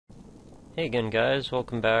Hey again guys,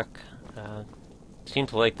 welcome back. Seemed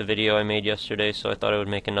to like the video I made yesterday, so I thought I would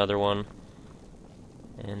make another one.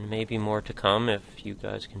 And maybe more to come if you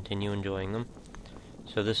guys continue enjoying them.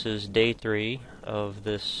 So this is day 3 of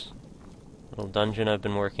this little dungeon I've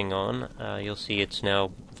been working on. You'll see it's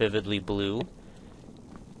now vividly blue.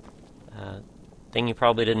 Thing you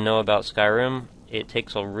probably didn't know about Skyrim, it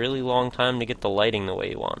takes a really long time to get the lighting the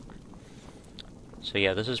way you want. So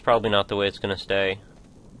yeah, this is probably not the way it's going to stay.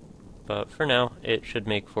 But for now, it should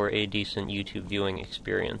make for a decent YouTube viewing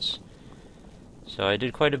experience. So I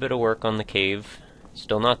did quite a bit of work on the cave.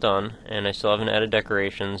 Still not done, and I still haven't added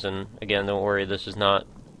decorations, and again, don't worry, this is not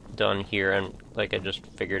done here, and like I just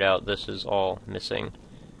figured out, this is all missing.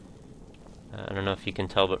 I don't know if you can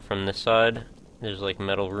tell, but from this side, there's like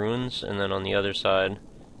metal runes, and then on the other side...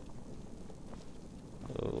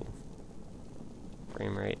 Oh.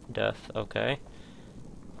 Frame rate death, okay.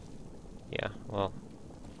 Yeah, well...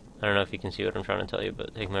 I don't know if you can see what I'm trying to tell you,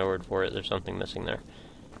 but take my word for it, there's something missing there.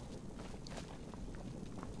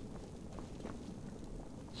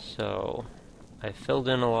 So, I filled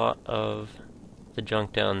in a lot of the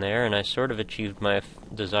junk down there, and I sort of achieved my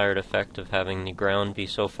desired effect of having the ground be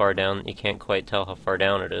so far down that you can't quite tell how far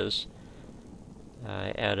down it is.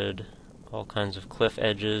 I added all kinds of cliff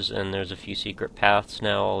edges, and there's a few secret paths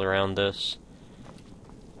now all around this.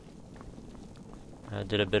 I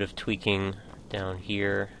did a bit of tweaking down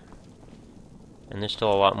here. And there's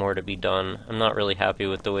still a lot more to be done. I'm not really happy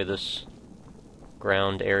with the way this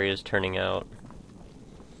ground area is turning out.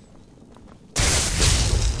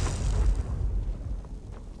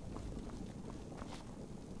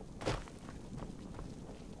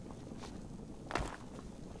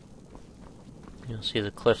 You'll see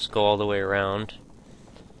the cliffs go all the way around.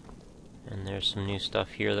 And there's some new stuff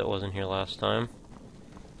here that wasn't here last time.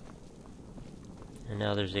 And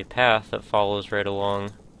now there's a path that follows right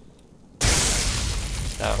along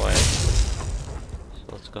that way. So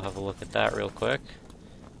let's go have a look at that real quick.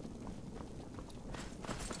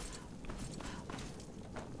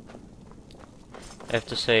 I have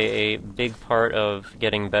to say, a big part of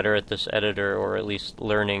getting better at this editor, or at least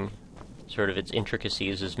learning sort of its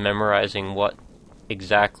intricacies, is memorizing what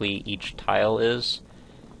exactly each tile is.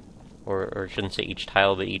 Or I shouldn't say each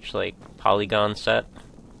tile, but each like polygon set.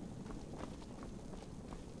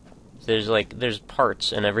 There's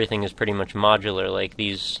parts, and everything is pretty much modular. Like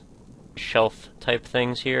these shelf type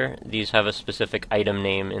things here, these have a specific item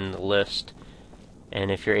name in the list,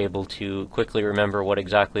 and if you're able to quickly remember what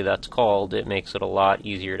exactly that's called, it makes it a lot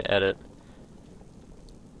easier to edit.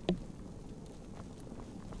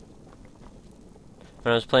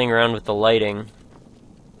 When I was playing around with the lighting,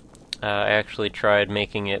 I actually tried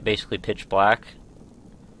making it basically pitch black.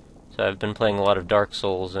 So I've been playing a lot of Dark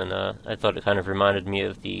Souls, and I thought it kind of reminded me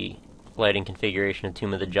of the lighting configuration of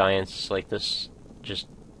Tomb of the Giants, like this just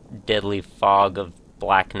deadly fog of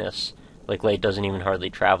blackness, like light doesn't even hardly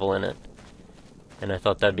travel in it. And I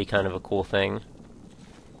thought that'd be kind of a cool thing.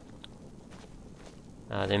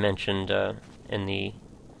 They mentioned in the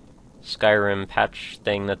Skyrim patch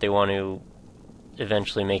thing that they want to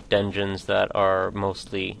eventually make dungeons that are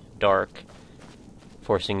mostly dark,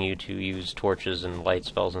 forcing you to use torches and light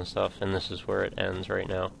spells and stuff, and this is where it ends right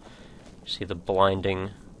now. You see the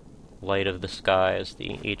blinding light of the sky as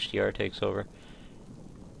the HDR takes over.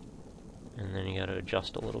 And then you gotta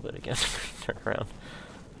adjust a little bit again to turn around.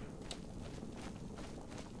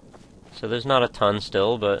 So there's not a ton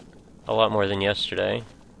still, but a lot more than yesterday.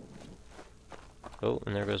 Oh,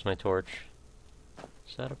 and there goes my torch.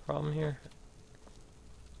 Is that a problem here?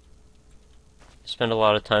 I spend a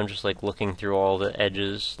lot of time just like looking through all the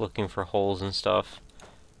edges, looking for holes and stuff.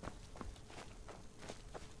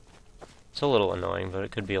 It's a little annoying, but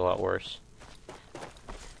it could be a lot worse.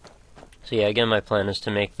 So yeah, again, my plan is to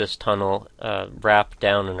make this tunnel wrap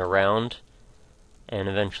down and around, and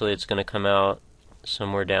eventually it's going to come out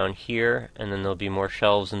somewhere down here, and then there'll be more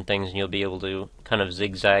shelves and things, and you'll be able to kind of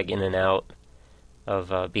zigzag in and out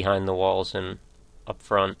of behind the walls and up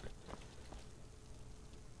front.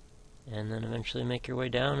 And then eventually make your way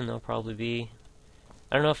down, and there'll probably be...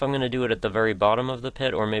 I don't know if I'm going to do it at the very bottom of the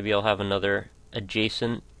pit, or maybe I'll have another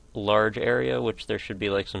adjacent large area, which there should be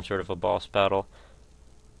like some sort of a boss battle.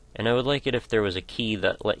 And I would like it if there was a key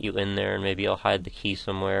that let you in there, and maybe I'll hide the key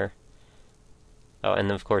somewhere. Oh,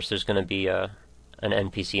 and of course there's going to be an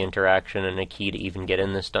NPC interaction and a key to even get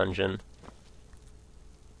in this dungeon.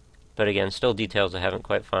 But again, still details I haven't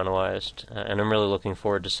quite finalized, and I'm really looking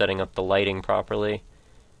forward to setting up the lighting properly.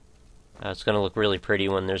 It's going to look really pretty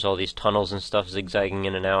when there's all these tunnels and stuff zigzagging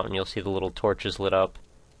in and out, and you'll see the little torches lit up.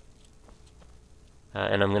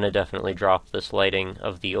 And I'm going to definitely drop this lighting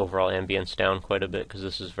of the overall ambience down quite a bit, because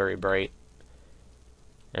this is very bright.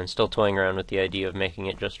 and still toying around with the idea of making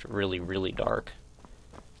it just really, really dark.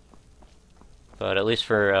 But at least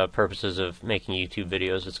for purposes of making YouTube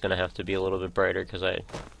videos, it's going to have to be a little bit brighter, because I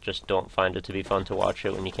just don't find it to be fun to watch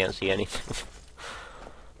it when you can't see anything.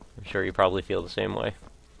 I'm sure you probably feel the same way.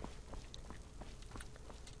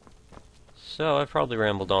 So I've probably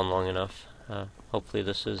rambled on long enough. Hopefully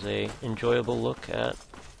this is a enjoyable look at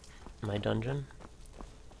my dungeon.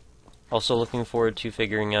 Also looking forward to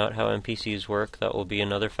figuring out how NPCs work. That will be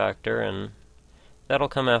another factor, and that'll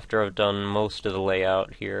come after I've done most of the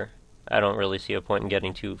layout here. I don't really see a point in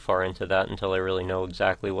getting too far into that until I really know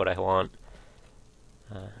exactly what I want.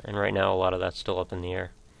 And right now a lot of that's still up in the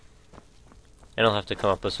air. And I'll have to come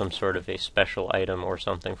up with some sort of a special item or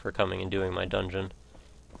something for coming and doing my dungeon.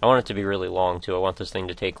 I want it to be really long too. I want this thing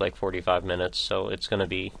to take like 45 minutes, so it's going to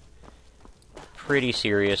be pretty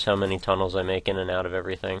serious how many tunnels I make in and out of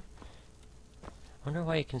everything. I wonder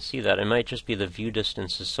why you can see that. It might just be the view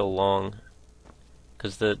distance is so long,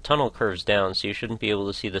 because the tunnel curves down, so you shouldn't be able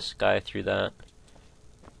to see the sky through that.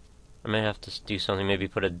 I might have to do something, maybe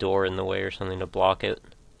put a door in the way or something to block it,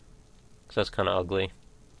 because that's kind of ugly.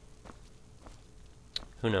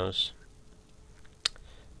 Who knows?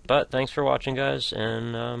 But thanks for watching, guys,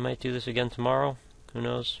 and I might do this again tomorrow. Who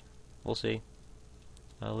knows? We'll see.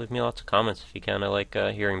 Leave me lots of comments if you can. I like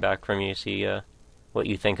hearing back from you, see what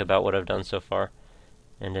you think about what I've done so far,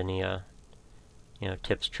 and any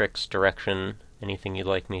tips, tricks, direction, anything you'd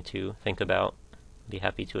like me to think about. I'd be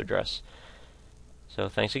happy to address. So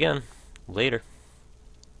thanks again. Later.